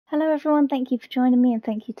Hello everyone, thank you for joining me and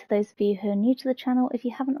thank you to those of you who are new to the channel. If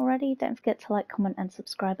you haven't already, don't forget to like, comment and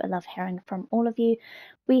subscribe. I love hearing from all of you.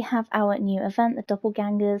 We have our new event, the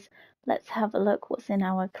Doppelgangers. Let's have a look what's in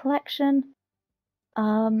our collection.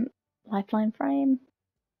 Lifeline frame.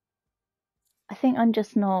 I think I'm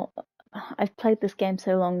just not... I've played this game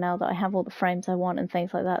so long now that I have all the frames I want and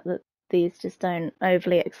things like that these just don't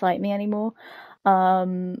overly excite me anymore.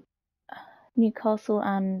 Newcastle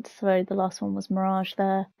and, sorry, the last one was Mirage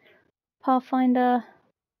there. Pathfinder.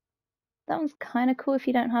 That one's kind of cool if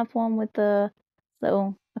you don't have one with the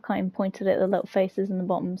little, I can't even point at it, the little faces in the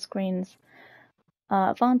bottom screens.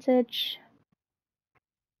 Vantage.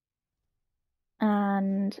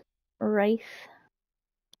 And Wraith.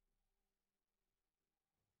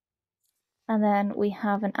 And then we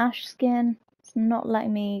have an Ash skin. It's not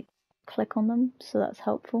letting me click on them, so that's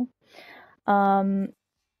helpful.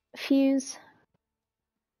 Fuse.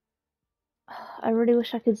 I really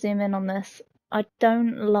wish I could zoom in on this. I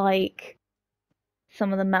don't like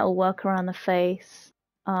some of the metal work around the face.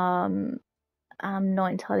 I'm not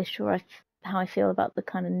entirely sure how I feel about the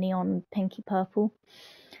kind of neon pinky purple.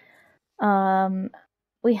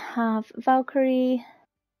 We have Valkyrie.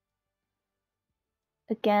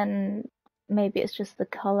 Again, maybe it's just the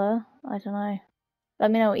colour. I don't know.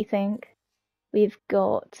 Let me know what you think. We've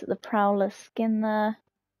got the Prowler skin there.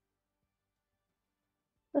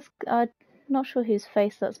 I'm not sure whose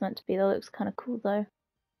face that's meant to be. That looks kind of cool though.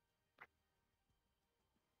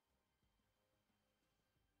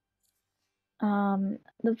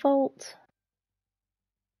 The Vault,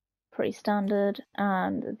 pretty standard,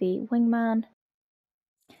 and the Wingman.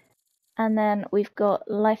 And then we've got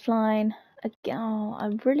Lifeline. Again, oh,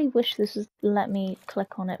 I really wish this would let me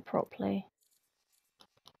click on it properly.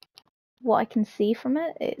 What I can see from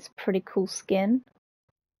it, it's pretty cool skin.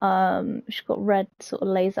 She's got red sort of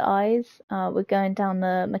laser eyes. We're going down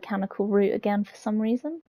the mechanical route again for some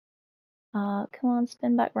reason. Come on,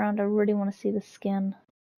 spin back round. I really want to see the skin.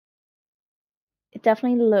 It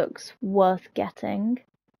definitely looks worth getting.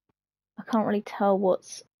 I can't really tell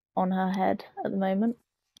what's on her head at the moment.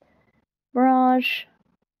 Mirage.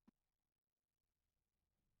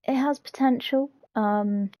 It has potential.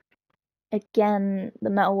 Again, the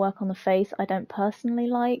metalwork on the face I don't personally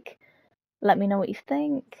like. Let me know what you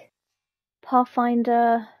think.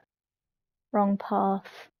 Pathfinder. Wrong path.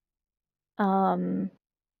 It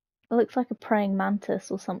looks like a praying mantis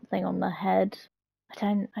or something on the head.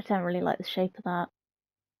 I don't really like the shape of that.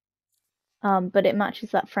 But it matches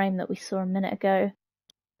that frame that we saw a minute ago.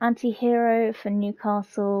 Anti-hero for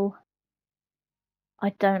Newcastle. I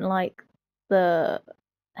don't like the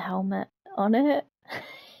helmet on it.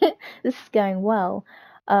 This is going well.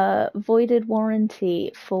 Voided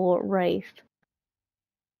warranty for Wraith.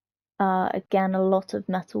 Again, a lot of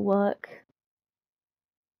metal work.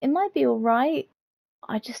 It might be alright.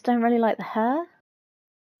 I just don't really like the hair.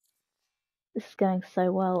 This is going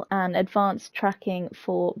so well. And advanced tracking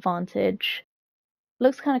for Vantage.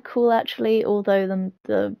 Looks kind of cool actually, although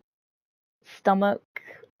the stomach,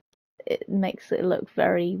 it makes it look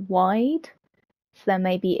very wide. So there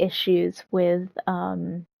may be issues with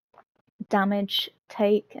damage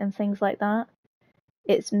take and things like that.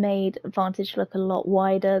 It's made Vantage look a lot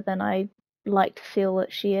wider than I like to feel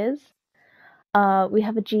that she is. We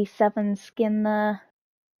have a G7 skin there.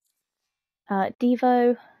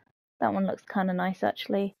 Devo, that one looks kind of nice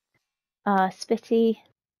actually. Spitty,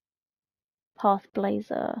 Path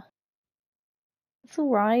Blazer. It's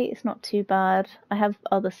alright, it's not too bad. I have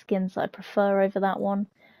other skins that I prefer over that one.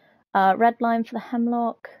 Redline for the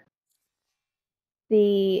Hemlock.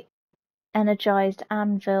 The Energized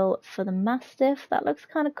Anvil for the Mastiff. That looks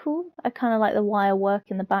kind of cool. I kind of like the wire work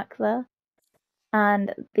in the back there.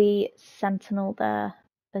 And the Sentinel there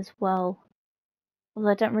as well.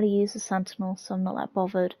 Although I don't really use the Sentinel, so I'm not that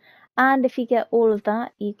bothered. And if you get all of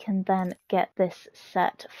that, you can then get this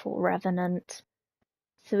set for Revenant.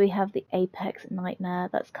 So we have the Apex Nightmare.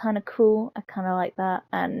 That's kind of cool. I kind of like that.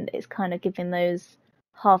 And it's kind of giving those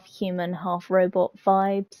half human, half robot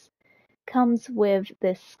vibes. Comes with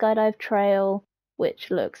this skydive trail,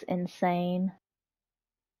 which looks insane.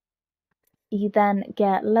 You then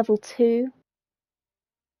get level 2,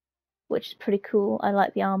 which is pretty cool. I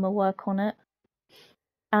like the armor work on it.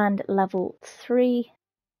 And level 3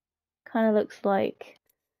 kind of looks like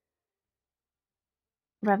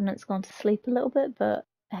Revenant's gone to sleep a little bit, but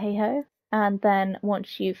hey ho. And then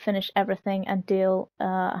once you finish everything and deal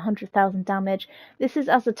 100,000 damage, this is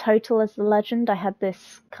as a total as the legend. I had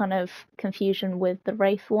this kind of confusion with the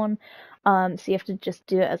Wraith one, so you have to just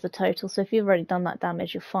do it as a total. So if you've already done that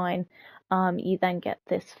damage, you're fine. You then get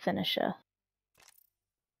this finisher.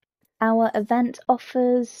 Our event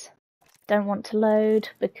offers don't want to load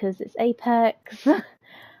because it's Apex.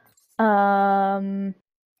 Our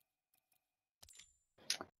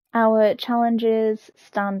challenges,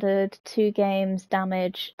 standard, 2 games,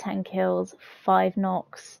 damage, 10 kills, 5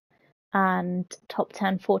 knocks, and top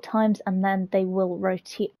 10 4 times, and then they will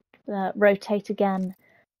rotate again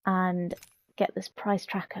and get this prize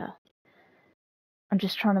tracker. I'm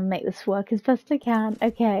just trying to make this work as best I can.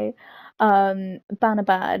 Okay, banner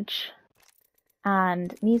badge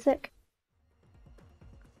and music.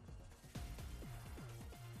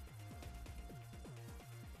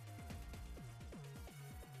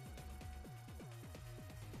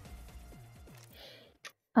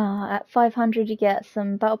 At 500 you get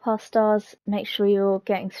some Battle Pass stars. Make sure you're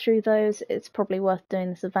getting through those. It's probably worth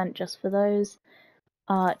doing this event just for those.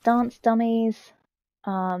 Dance dummies,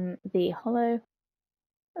 the hollow.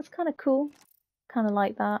 That's kind of cool. Kind of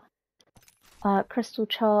like that. Crystal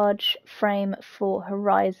charge frame for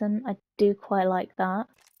Horizon. I do quite like that.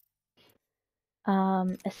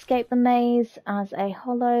 Escape the maze as a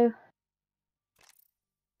hollow.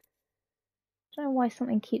 I don't know why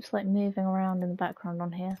something keeps like moving around in the background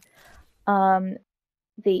on here.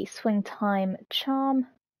 The swing time charm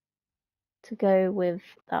to go with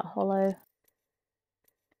that hollow.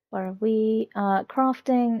 Where are we?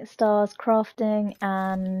 Crafting, stars, crafting,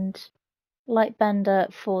 and light bender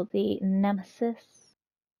for the nemesis.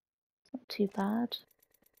 Not too bad.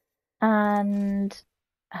 And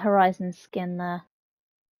Horizon skin there.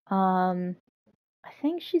 I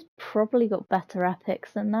think she's probably got better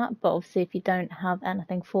epics than that, but obviously if you don't have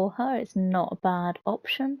anything for her, it's not a bad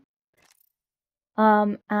option.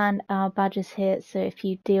 And our badges here, so if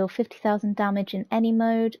you deal 50,000 damage in any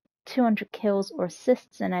mode, 200 kills or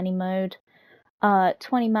assists in any mode,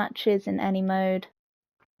 20 matches in any mode,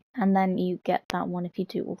 and then you get that one if you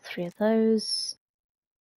do all 3 of those.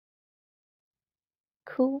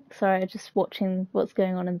 Cool. Sorry, I'm just watching what's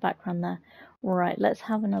going on in the background there. Right, let's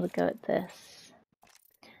have another go at this.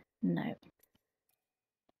 No.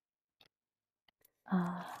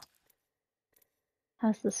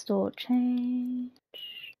 Has the store changed?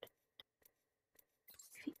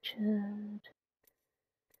 Featured.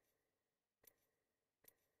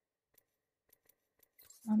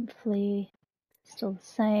 Monthly. Still the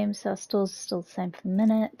same, so our store's still the same for the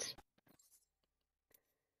minute.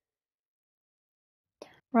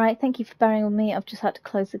 Right, thank you for bearing with me. I've just had to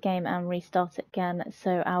close the game and restart it again.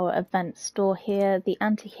 So our event store here, the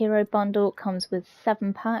anti-hero bundle comes with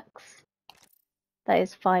 7 packs. That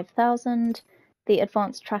is 5,000. The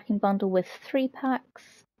advanced tracking bundle with 3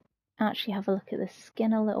 packs. Actually have a look at this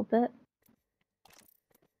skin a little bit.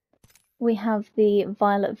 We have the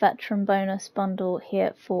Violet Veteran bonus bundle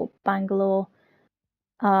here for Bangalore.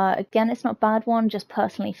 Again, it's not a bad one, just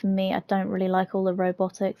personally for me, I don't really like all the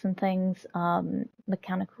robotics and things.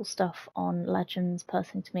 Mechanical stuff on Legends,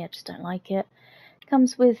 personally to me, I just don't like it.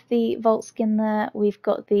 Comes with the Vault skin there. We've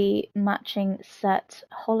got the matching set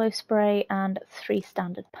Hollow Spray and 3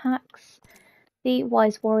 standard packs. The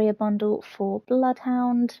Wise Warrior bundle for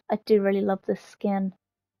Bloodhound. I do really love this skin,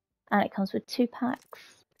 and it comes with 2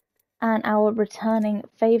 packs. And our returning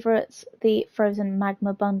favourites, the Frozen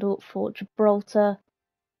Magma bundle for Gibraltar.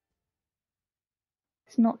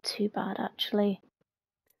 It's not too bad actually.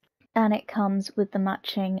 And it comes with the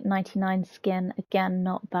matching 99 skin. Again,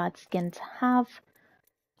 not a bad skin to have.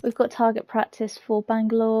 We've got target practice for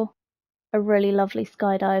Bangalore. A really lovely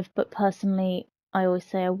skydive, but personally, I always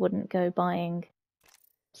say I wouldn't go buying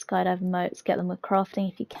skydive emotes. Get them with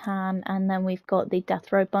crafting if you can. And then we've got the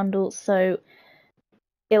Death Row bundle. So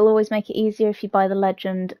it'll always make it easier if you buy the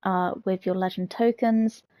legend with your legend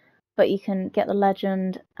tokens. But you can get the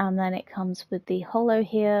legend, and then it comes with the hollow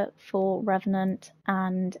here for Revenant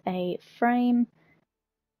and a frame.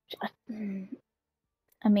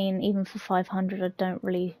 I mean, even for 500, I don't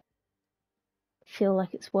really feel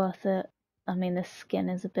like it's worth it. I mean, this skin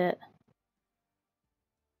is a bit.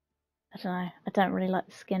 I don't know. I don't really like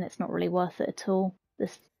the skin. It's not really worth it at all.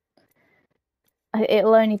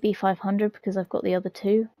 It'll only be 500 because I've got the other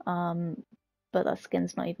 2. But that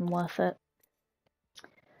skin's not even worth it.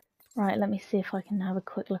 Right, let me see if I can have a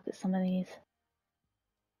quick look at some of these.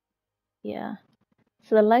 Yeah.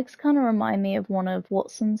 So the legs kind of remind me of one of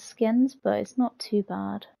Watson's skins, but it's not too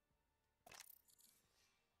bad.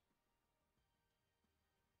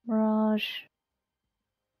 Raj.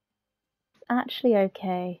 It's actually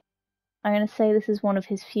okay. I'm going to say this is one of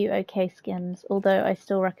his few okay skins, although I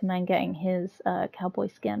still recommend getting his cowboy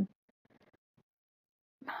skin.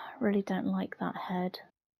 I really don't like that head.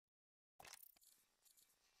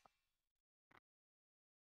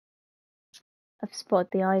 I've spotted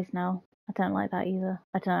the eyes now. I don't like that either.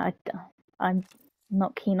 I don't know. I'm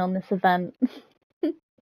not keen on this event.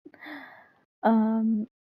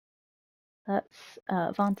 That's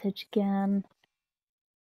Vantage again.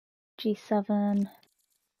 G7.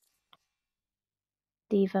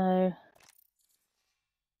 Devo.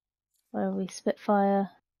 Where are we?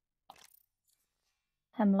 Spitfire.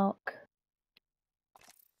 Hemlock.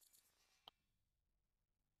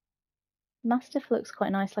 Mastiff looks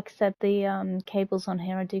quite nice. Like I said, the cables on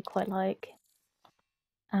here I do quite like.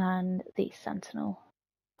 And the Sentinel.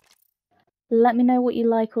 Let me know what you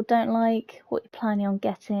like or don't like, what you're planning on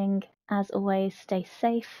getting. As always, stay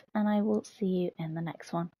safe, and I will see you in the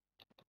next one.